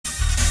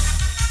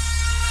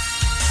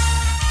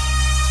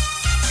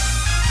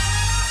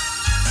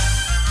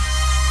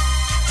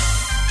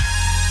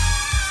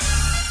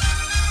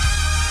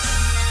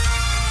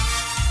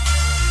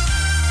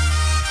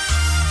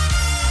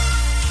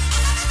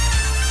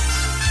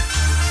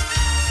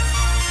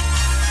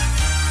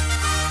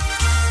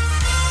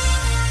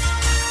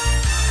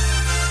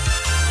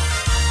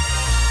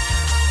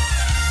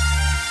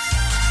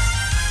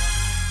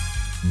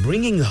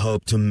bringing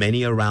hope to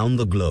many around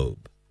the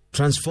globe,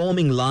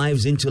 transforming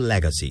lives into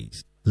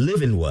legacies.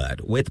 Living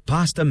Word with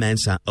Pastor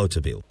Mensa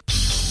Otabil.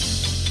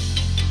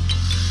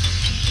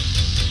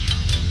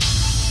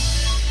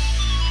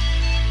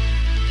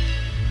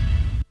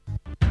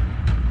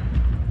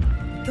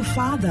 The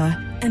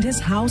Father and His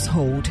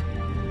Household.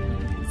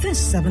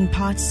 This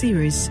 7-part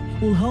series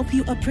will help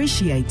you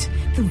appreciate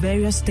the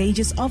various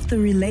stages of the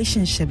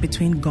relationship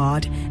between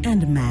God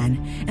and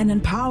man and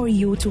empower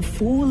you to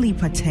fully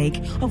partake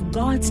of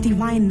God's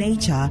divine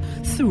nature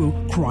through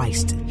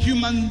Christ.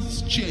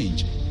 Humans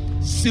change,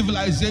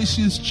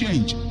 civilizations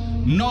change,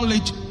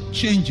 knowledge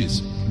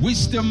changes,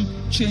 wisdom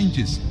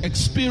changes,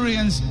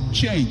 experience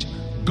change.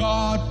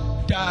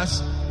 God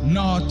does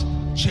not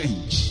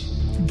change.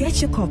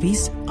 Get your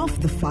copies of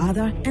The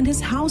Father and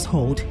His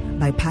Household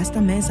by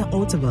Pastor Mensa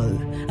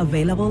Otabil,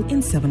 available in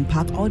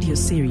 7-part audio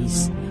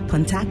series.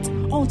 Contact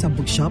Altar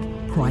Bookshop,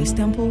 Christ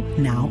Temple,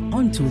 now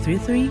on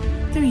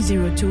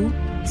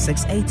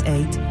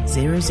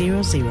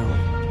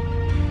 233-302-688-000.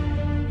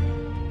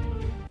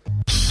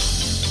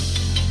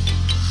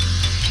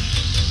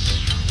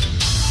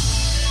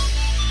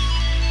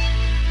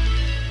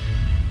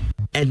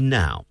 And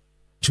now,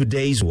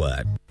 today's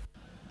word.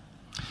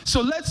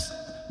 So let's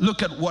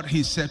look at what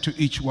he said to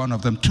each one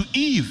of them. To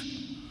Eve,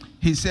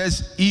 he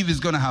says Eve is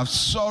going to have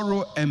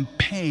sorrow and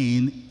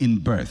pain in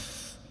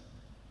birth.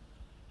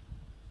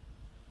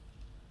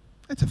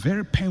 That's a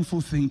very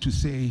painful thing to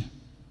say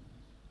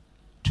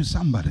to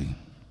somebody.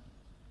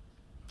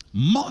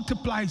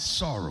 Multiply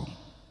sorrow.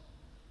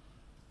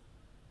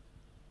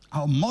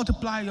 I'll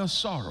multiply your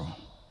sorrow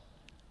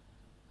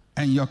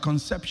and your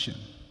conception.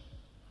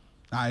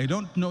 I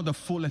don't know the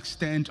full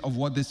extent of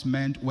what this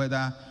meant,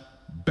 whether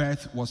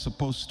birth was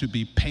supposed to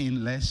be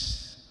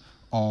painless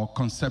or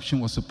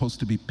conception was supposed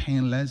to be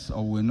painless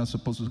or we're not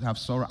supposed to have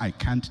sorrow. I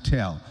can't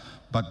tell.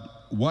 But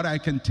what I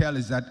can tell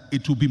is that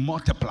it will be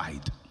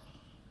multiplied.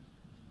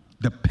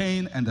 The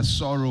pain and the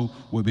sorrow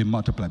will be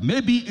multiplied.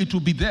 Maybe it will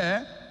be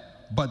there,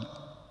 but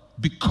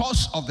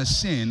because of the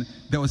sin,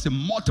 there was a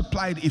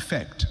multiplied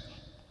effect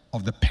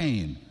of the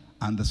pain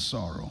and the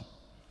sorrow.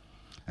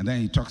 And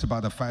then he talks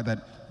about the fact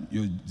that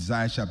your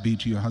desire shall be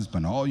to your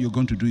husband. All you're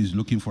going to do is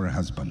looking for a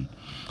husband.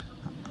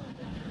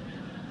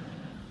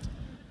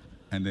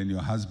 And then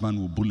your husband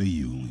will bully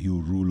you. He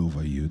will rule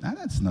over you. Now,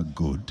 that's not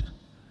good.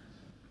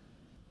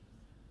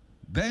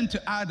 Then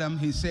to Adam,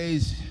 he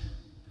says,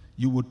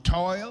 you will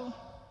toil.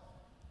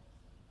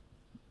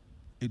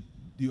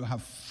 You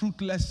have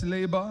fruitless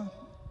labor,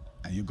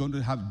 and you're going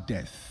to have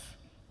death.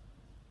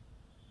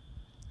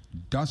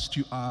 Dust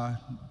you are,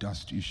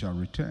 dust you shall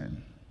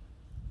return.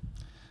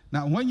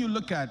 Now, when you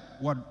look at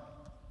what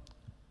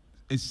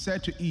is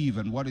said to Eve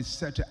and what is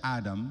said to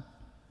Adam,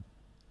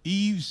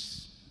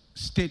 Eve's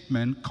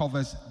statement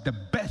covers the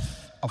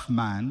birth of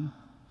man.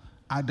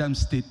 Adam's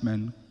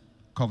statement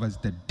covers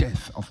the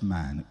death of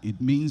man.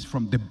 It means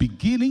from the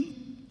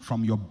beginning,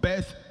 from your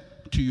birth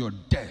to your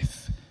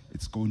death,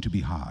 it's going to be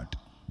hard.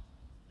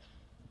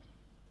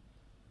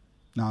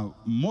 Now,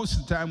 most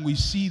of the time we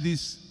see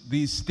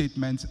these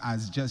statements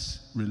as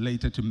just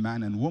related to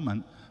man and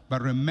woman.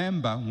 But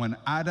remember, when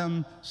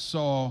Adam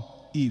saw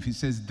Eve, he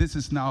says, this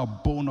is now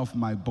bone of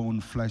my bone,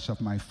 flesh of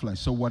my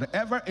flesh. So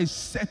whatever is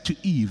said to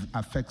Eve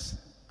affects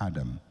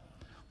Adam.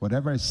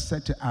 Whatever is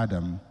said to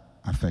Adam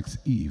affects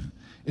Eve.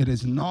 It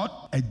is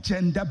not a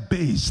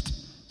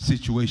gender-based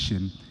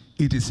situation.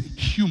 It is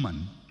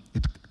human.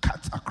 It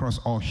cuts across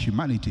all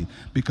humanity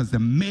because the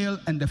male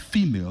and the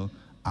female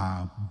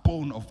are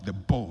bone of the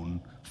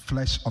bone,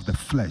 flesh of the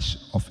flesh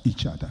of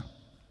each other.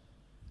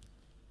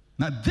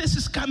 Now, this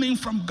is coming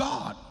from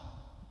God.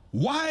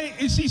 Why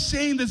is he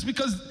saying this?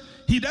 Because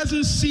he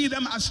doesn't see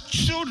them as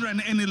children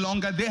any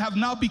longer. They have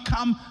now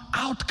become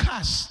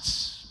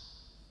outcasts.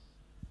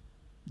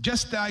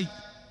 Just like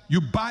you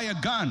buy a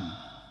gun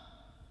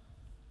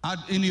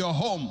in your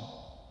home,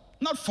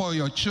 not for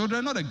your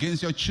children, not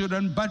against your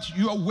children, but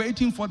you are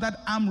waiting for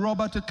that armed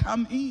robber to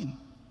come in.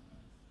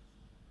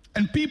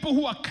 And people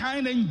who are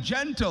kind and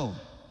gentle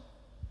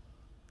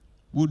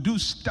will do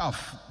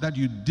stuff that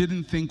you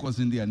didn't think was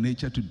in their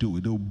nature to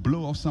do. They'll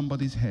blow off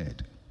somebody's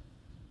head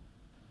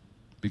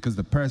because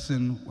the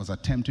person was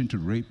attempting to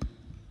rape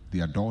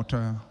their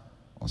daughter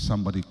or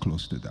somebody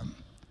close to them.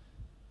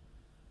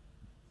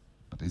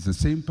 But it's the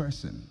same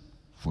person,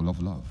 full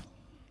of love.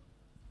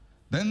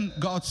 Then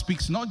God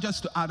speaks not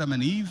just to Adam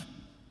and Eve,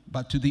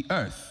 but to the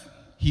earth.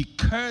 He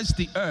cursed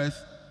the earth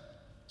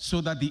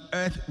so that the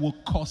earth will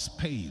cause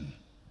pain.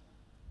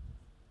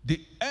 The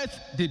earth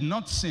did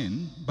not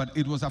sin, but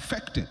it was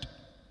affected.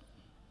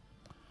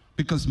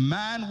 Because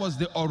man was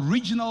the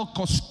original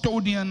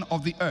custodian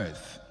of the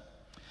earth.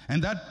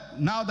 And that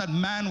now that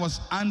man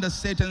was under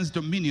Satan's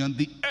dominion,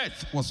 the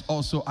earth was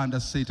also under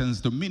Satan's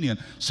dominion.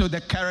 So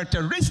the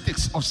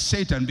characteristics of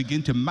Satan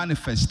begin to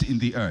manifest in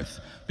the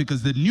earth.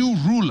 Because the new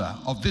ruler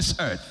of this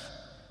earth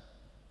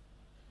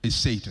is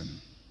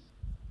Satan.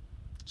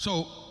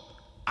 So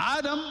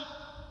Adam,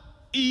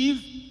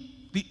 Eve,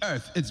 the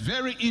earth. It's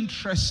very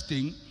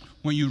interesting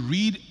when you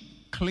read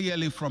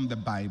clearly from the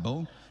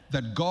Bible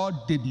that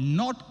God did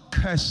not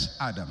curse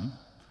Adam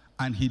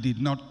and he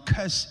did not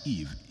curse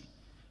Eve.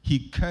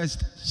 He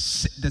cursed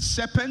the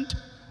serpent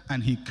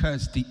and he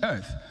cursed the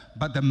earth.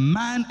 But the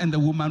man and the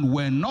woman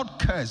were not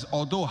cursed,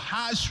 although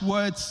harsh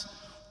words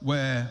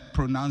were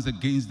pronounced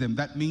against them.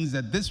 That means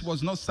that this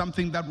was not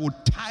something that would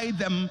tie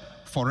them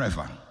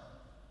forever.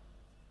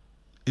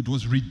 It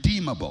was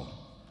redeemable.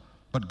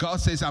 But God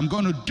says, I'm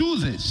going to do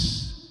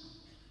this.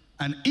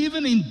 And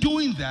even in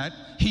doing that,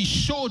 he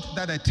showed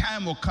that a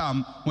time will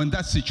come when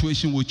that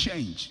situation will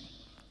change.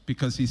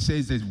 Because he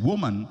says that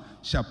woman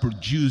shall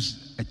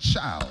produce a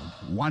child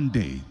one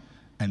day,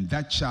 and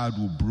that child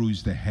will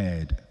bruise the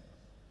head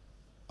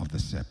of the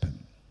serpent.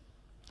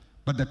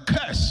 But the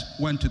curse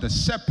went to the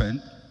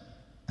serpent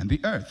and the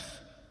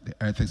earth. The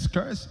earth is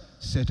cursed,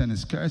 Satan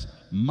is cursed,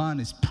 man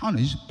is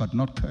punished but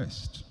not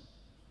cursed.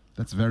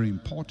 That's very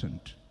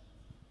important.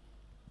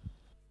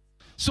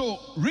 So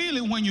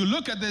really, when you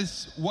look at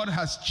this, what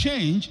has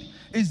changed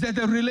is that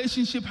the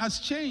relationship has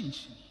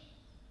changed.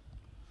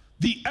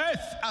 The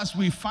earth as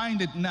we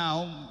find it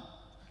now,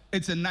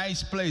 it's a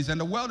nice place,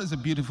 and the world is a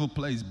beautiful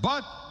place,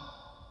 but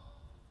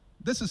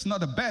this is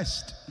not the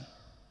best.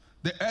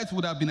 The earth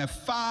would have been a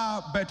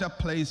far better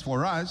place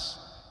for us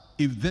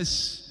if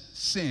this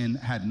sin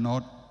had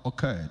not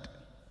occurred.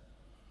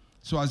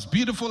 So as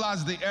beautiful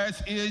as the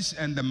earth is,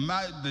 and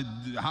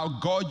how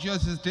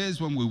gorgeous it is,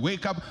 when we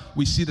wake up,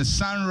 we see the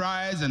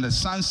sunrise and the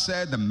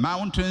sunset, the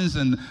mountains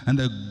and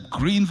the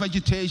green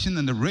vegetation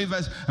and the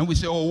rivers, and we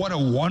say, oh, what a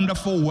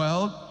wonderful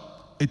world.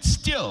 It's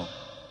still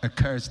a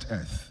cursed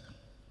earth.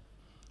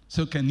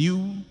 So can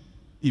you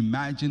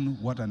imagine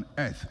what an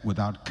earth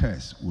without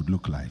curse would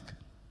look like?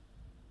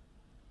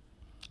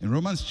 In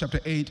Romans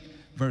chapter 8,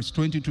 verse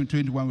 20 to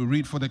 21, we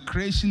read, for the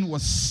creation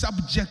was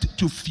subject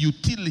to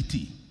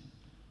futility.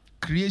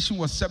 Creation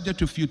was subject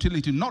to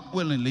futility, not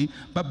willingly,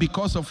 but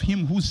because of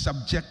him who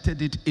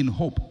subjected it in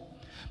hope.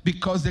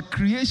 Because the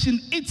creation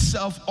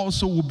itself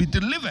also will be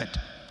delivered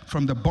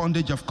from the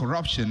bondage of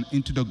corruption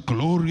into the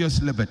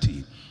glorious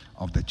liberty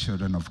of the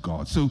children of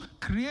God. So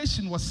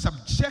creation was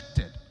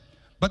subjected,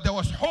 but there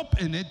was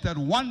hope in it that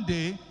one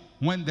day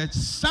when the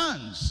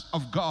sons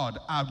of God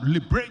are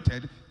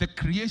liberated, the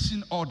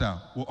creation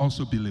order will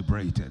also be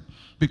liberated.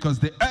 Because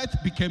the earth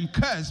became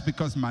cursed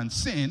because man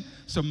sinned.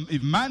 So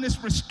if man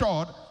is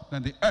restored,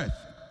 then the earth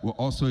will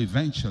also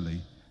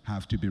eventually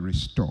have to be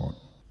restored.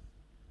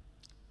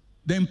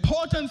 The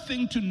important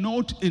thing to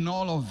note in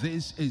all of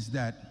this is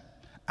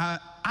that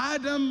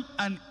Adam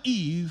and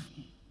Eve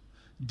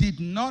did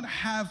not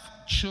have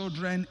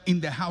children in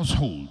the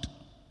household.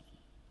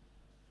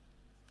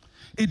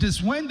 It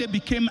is when they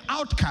became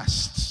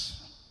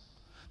outcasts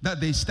that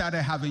they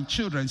started having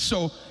children.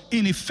 So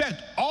in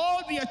effect,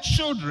 all their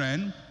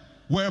children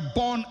were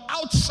born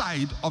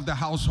outside of the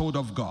household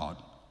of God.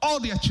 All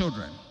their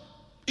children,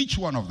 each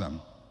one of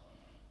them,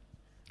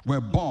 were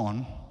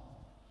born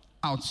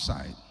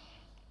outside.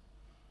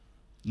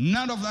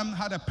 None of them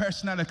had a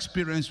personal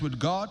experience with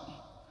God.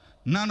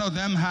 None of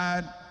them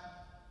had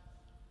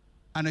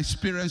an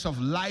experience of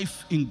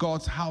life in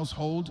God's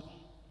household.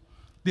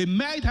 They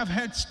might have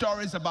heard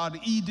stories about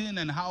Eden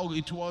and how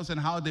it was and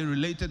how they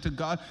related to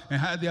God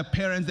and how the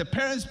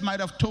parents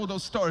might have told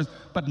those stories,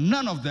 but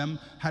none of them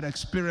had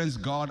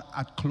experienced God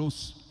at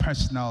close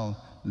personal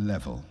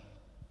level.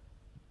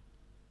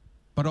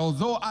 But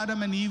although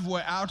Adam and Eve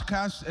were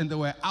outcasts and they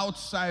were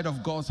outside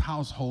of God's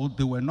household,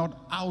 they were not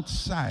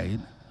outside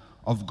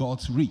of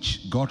God's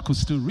reach. God could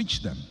still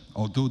reach them.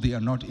 Although they are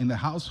not in the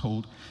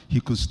household,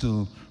 he could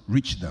still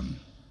reach them.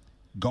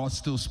 God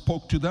still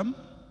spoke to them.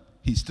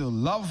 He still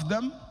loved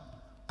them,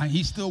 and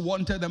he still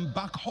wanted them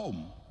back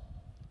home.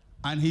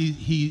 And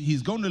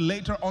he's going to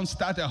later on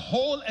start a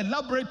whole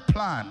elaborate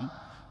plan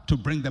to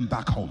bring them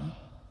back home,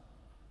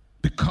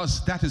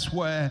 because that is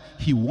where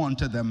he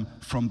wanted them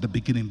from the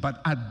beginning. But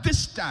at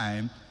this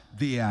time,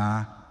 they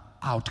are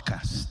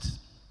outcasts.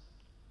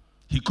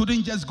 He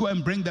couldn't just go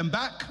and bring them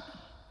back,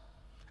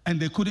 and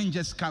they couldn't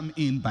just come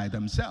in by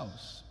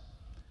themselves.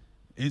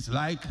 It's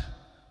like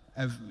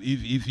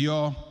if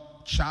your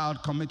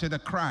child committed a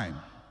crime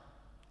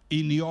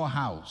in your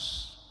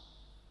house,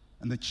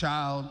 and the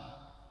child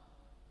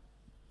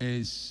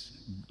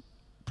is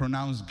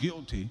pronounced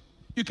guilty,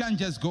 you can't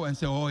just go and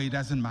say, oh, it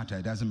doesn't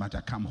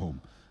matter, come home.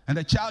 And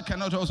the child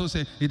cannot also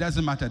say, it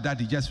doesn't matter,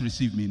 Daddy just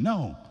received me.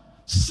 No.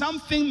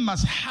 Something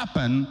must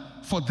happen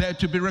for there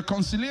to be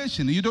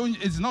reconciliation.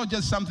 It's not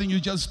just something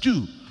you just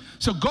do.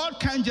 So God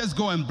can't just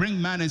go and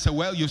bring man and say,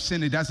 well, you've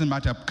sinned, it doesn't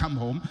matter, come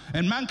home.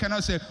 And man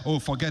cannot say, oh,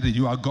 forget it,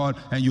 you are God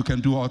and you can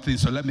do all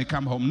things, so let me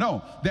come home.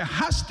 No, there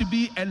has to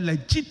be a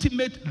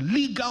legitimate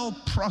legal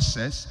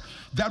process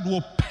that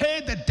will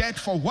pay the debt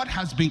for what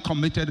has been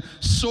committed,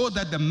 so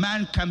that the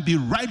man can be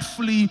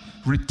rightfully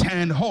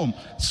returned home,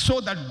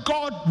 so that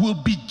God will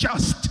be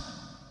just.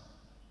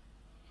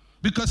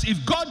 Because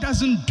if God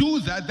doesn't do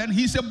that, then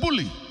he's a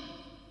bully.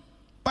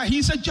 But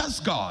he's a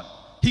just God.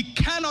 He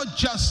cannot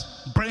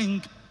just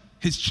bring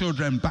his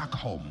children back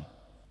home.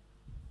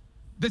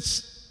 The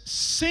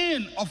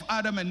sin of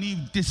Adam and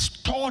Eve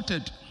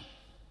distorted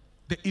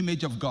the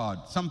image of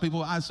God. Some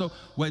people ask, so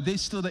were they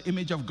still the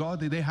image of God?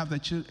 Did they have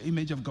the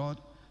image of God?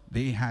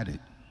 They had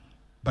it.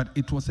 But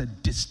it was a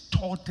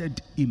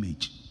distorted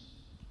image.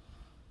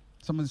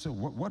 Somebody said,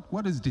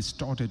 what is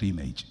distorted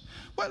image?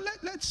 Well,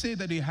 let's say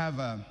that you have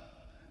a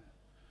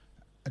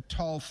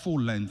tall,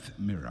 full-length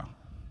mirror.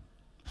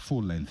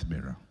 Full-length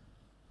mirror.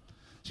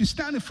 So you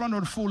stand in front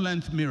of the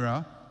full-length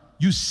mirror,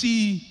 you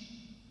see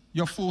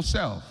your full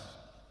self,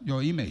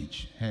 your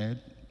image, head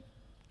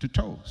to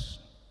toes.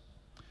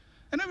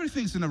 And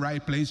everything's in the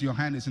right place. Your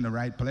hand is in the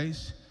right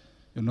place.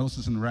 Your nose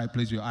is in the right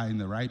place. Your eye in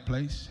the right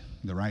place,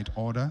 in the right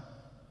order.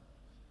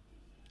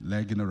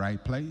 Leg in the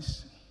right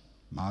place.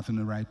 Mouth in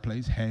the right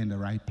place. Hair in the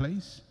right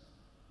place.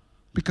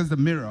 Because the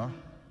mirror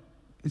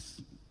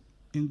is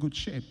in good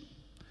shape.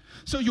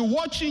 So you're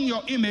watching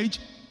your image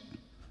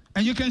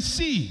and you can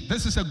see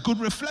this is a good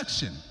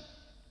reflection.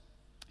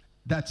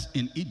 That's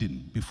in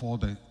Eden before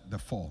the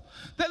fall.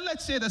 Then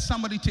let's say that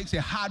somebody takes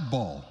a hard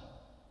ball,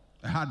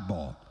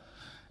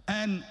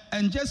 and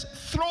just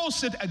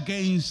throws it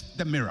against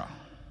the mirror.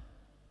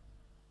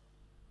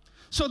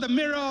 So the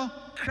mirror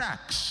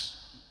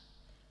cracks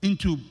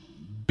into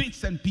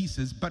bits and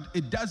pieces, but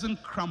it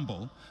doesn't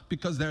crumble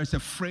because there is a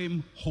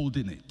frame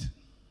holding it.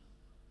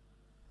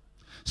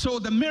 So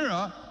the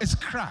mirror is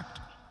cracked.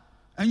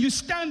 And you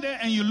stand there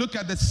and you look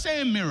at the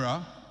same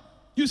mirror,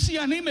 you see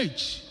an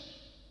image.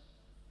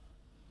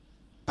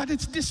 But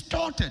it's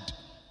distorted.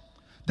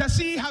 Does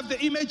he have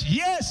the image?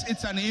 Yes,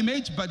 it's an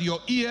image, but your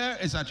ear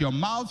is at your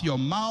mouth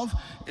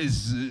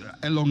is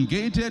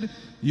elongated,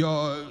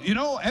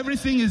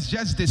 everything is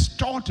just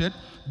distorted,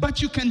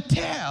 but you can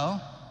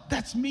tell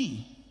that's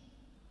me.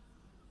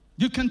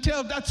 You can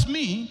tell that's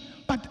me,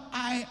 but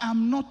I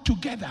am not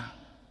together.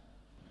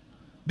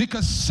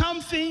 Because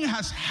something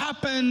has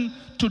happened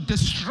to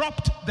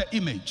disrupt the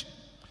image.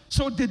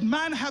 So did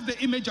man have the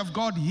image of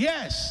God?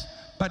 Yes,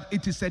 but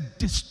it is a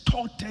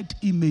distorted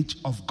image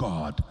of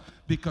God.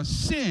 Because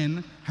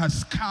sin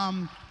has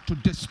come to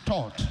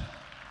distort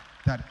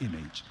that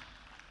image.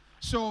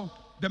 So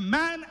the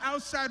man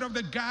outside of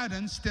the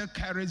garden still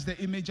carries the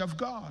image of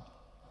God.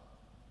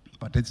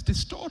 But it's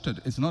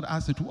distorted. It's not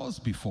as it was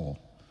before.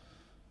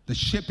 The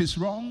shape is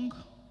wrong.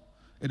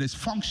 It is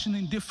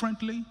functioning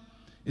differently.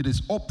 It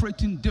is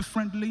operating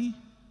differently.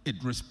 It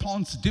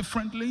responds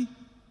differently.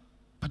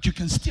 But you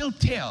can still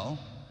tell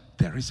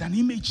there is an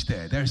image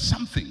there. There is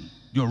something.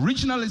 The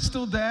original is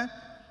still there,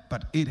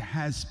 but it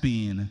has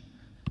been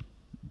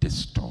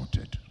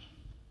distorted.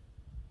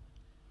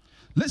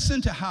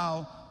 Listen to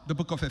how the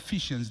book of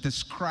Ephesians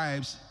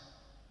describes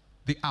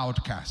the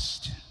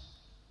outcast.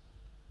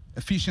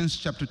 Ephesians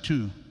chapter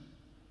 2,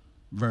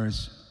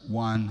 verse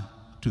 1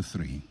 to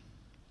 3.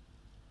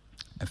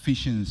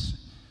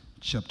 Ephesians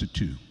chapter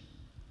 2,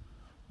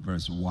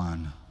 verse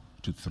 1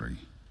 to 3.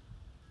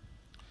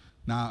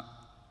 Now,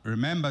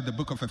 remember the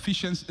book of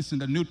Ephesians is in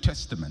the New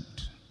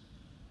Testament.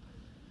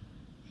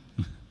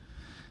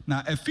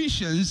 Now,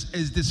 Ephesians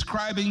is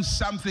describing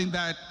something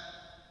that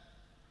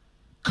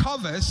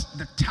covers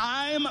the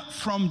time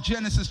from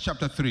Genesis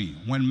chapter 3,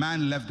 when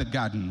man left the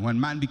garden, when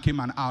man became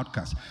an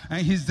outcast.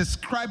 And he's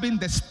describing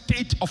the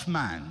state of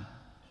man.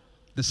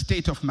 The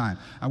state of man.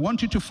 I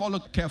want you to follow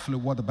carefully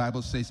what the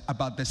Bible says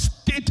about the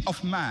state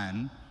of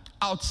man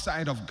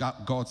outside of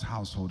God's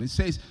household. It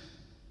says,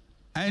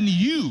 and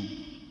you,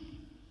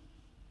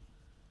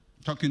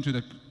 talking to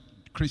the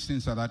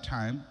Christians at that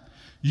time,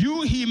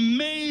 you he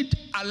made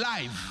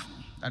alive.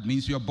 That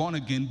means you're born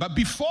again. But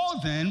before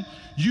then,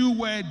 you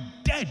were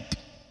dead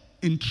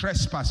in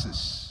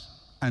trespasses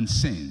and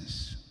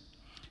sins,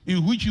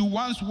 in which you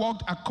once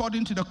walked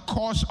according to the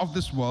course of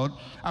this world,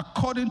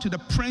 according to the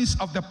prince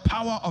of the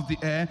power of the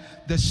air,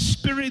 the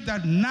spirit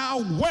that now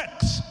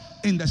works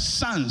in the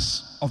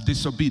sons of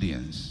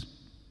disobedience,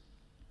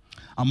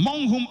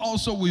 among whom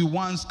also we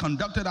once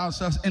conducted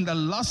ourselves in the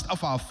lust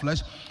of our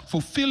flesh,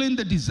 fulfilling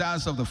the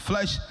desires of the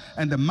flesh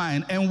and the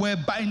mind, and were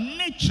by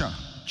nature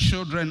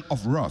children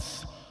of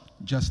wrath,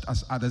 just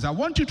as others. I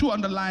want you to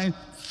underline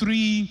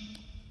 3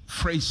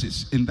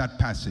 phrases in that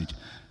passage.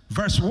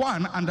 Verse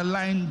 1,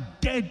 underline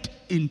dead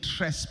in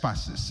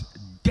trespasses.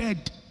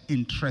 Dead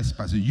in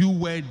trespasses. You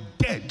were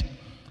dead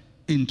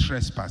in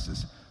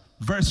trespasses.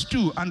 Verse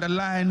 2,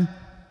 underline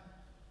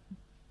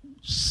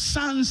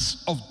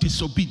sons of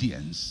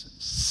disobedience.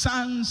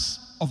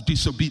 Sons of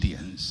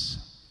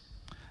disobedience.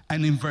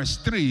 And in verse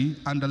 3,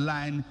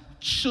 underline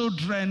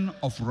children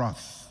of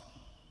wrath.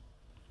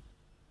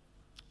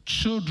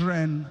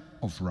 Children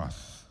of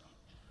wrath.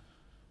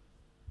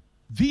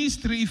 These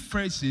 3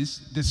 phrases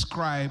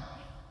describe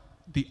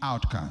the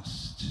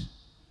outcast.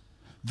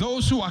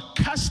 Those who are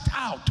cast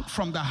out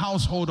from the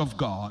household of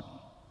God,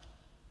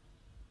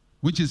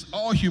 which is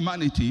all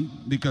humanity,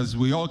 because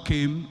we all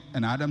came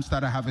and Adam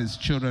started having his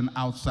children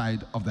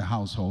outside of the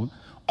household.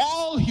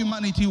 All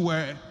humanity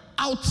were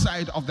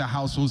outside of the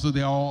household, so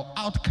they are all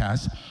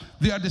outcasts.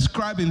 They are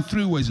described in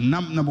 3 ways.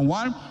 Number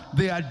 1,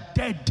 they are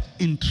dead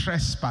in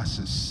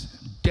trespasses.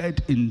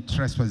 Dead in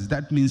trespasses.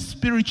 That means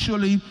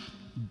spiritually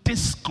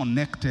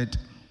disconnected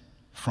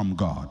from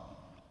God.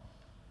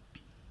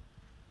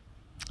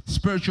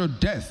 Spiritual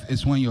death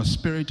is when your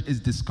spirit is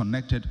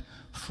disconnected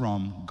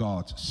from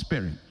God's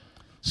spirit.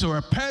 So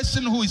a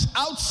person who is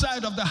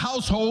outside of the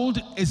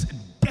household is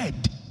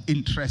dead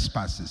in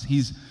trespasses.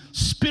 He's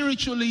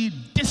spiritually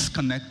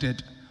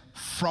disconnected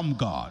from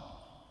God.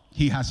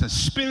 He has a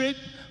spirit,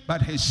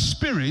 but his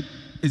spirit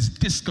is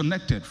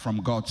disconnected from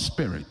God's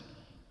spirit.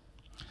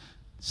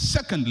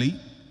 Secondly,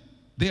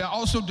 they are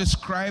also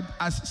described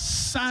as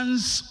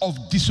sons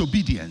of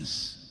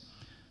disobedience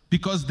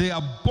because they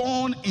are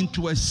born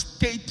into a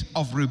state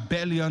of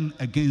rebellion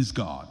against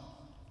God.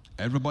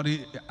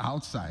 Everybody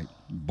outside,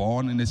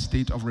 born in a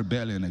state of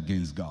rebellion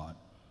against God.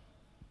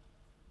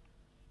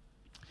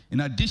 In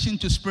addition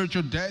to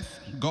spiritual death,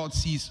 God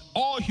sees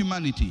all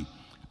humanity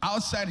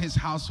outside his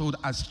household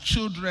as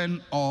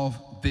children of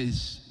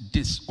this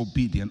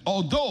disobedience,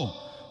 although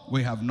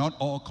we have not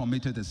all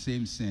committed the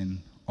same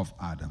sin of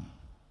Adam.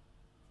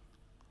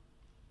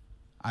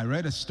 I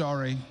read a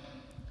story.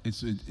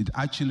 It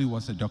actually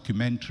was a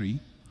documentary,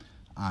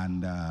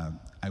 and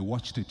I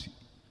watched it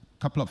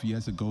a couple of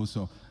years ago,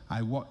 so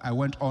I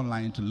went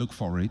online to look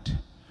for it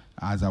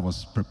as I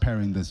was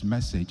preparing this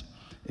message.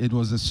 It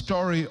was a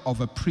story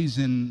of a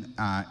prison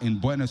in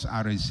Buenos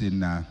Aires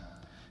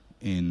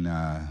in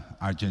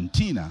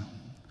Argentina,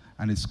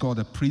 and it's called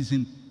a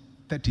Prison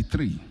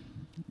 33.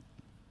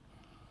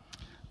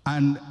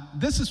 And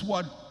this is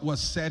what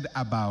was said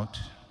about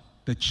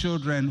the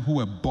children who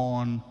were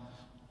born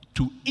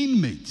to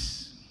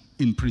inmates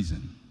in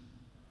prison.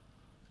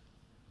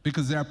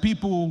 Because there are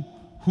people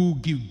who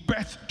give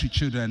birth to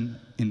children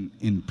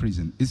in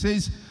prison. It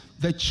says,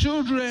 the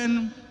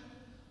children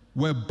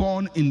were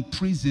born in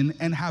prison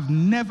and have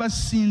never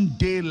seen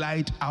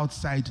daylight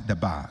outside the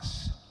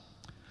bars.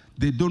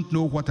 They don't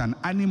know what an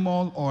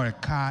animal or a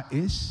car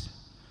is,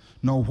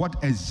 nor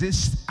what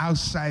exists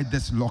outside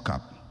this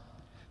lockup.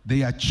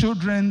 They are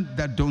children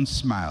that don't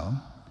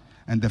smile,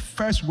 and the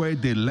first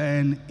word they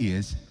learn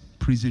is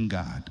prison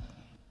guard.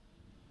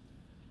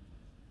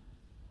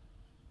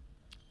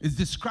 It's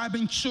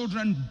describing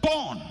children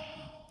born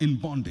in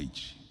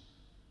bondage.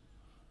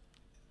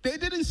 They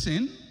didn't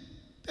sin,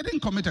 they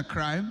didn't commit a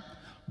crime,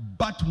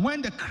 but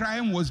when the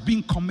crime was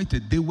being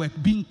committed, they were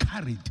being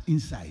carried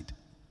inside.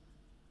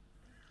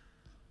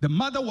 The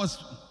mother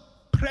was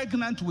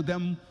pregnant with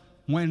them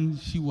when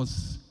she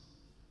was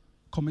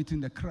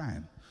committing the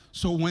crime.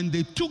 So when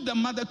they took the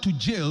mother to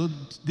jail,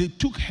 they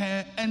took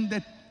her and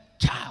the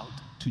child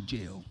to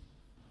jail.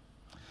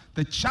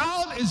 The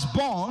child is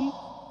born,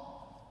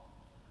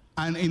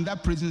 and in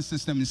that prison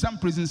system, in some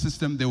prison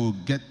system, they will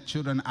get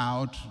children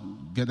out,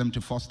 get them to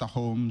foster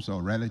homes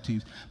or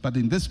relatives. But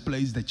in this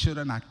place, the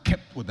children are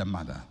kept with the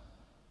mother.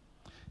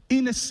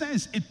 In a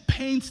sense, it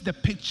paints the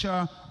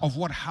picture of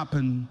what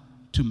happened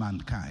to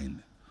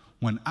mankind.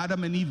 When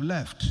Adam and Eve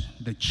left,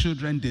 the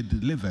children they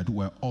delivered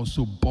were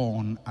also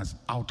born as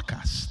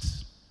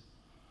outcasts.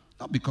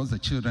 Not because the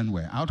children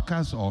were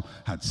outcasts or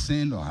had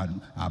sinned or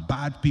are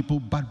bad people,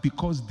 but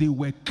because they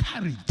were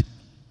carried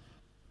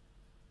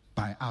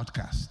by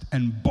outcasts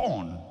and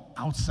born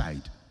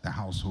outside the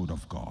household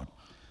of God.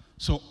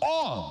 So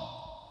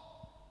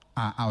all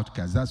are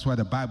outcasts. That's why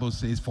the Bible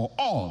says, for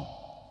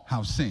all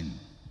have sinned.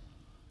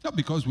 Not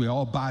because we're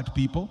all bad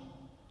people,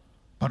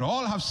 but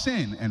all have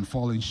sinned and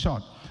fallen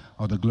short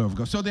of the glory of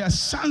God. So they are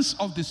sons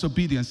of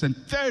disobedience. And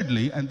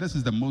thirdly, and this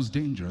is the most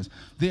dangerous,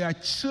 they are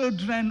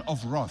children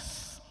of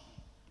wrath.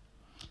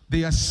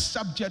 They are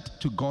subject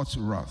to God's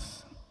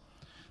wrath.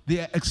 They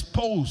are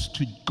exposed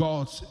to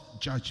God's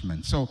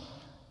judgment. So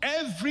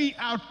every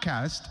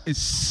outcast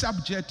is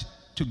subject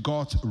to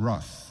God's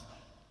wrath.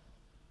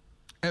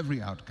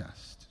 Every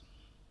outcast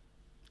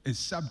is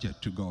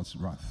subject to God's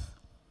wrath.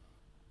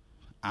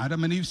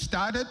 Adam and Eve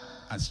started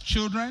as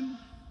children.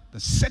 The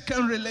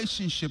second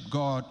relationship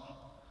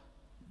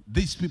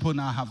these people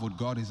now have with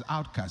God is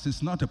outcast.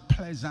 It's not a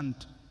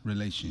pleasant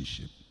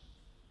relationship.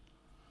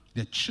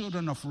 They're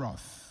children of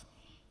wrath.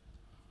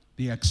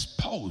 They are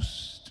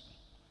exposed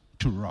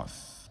to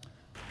wrath.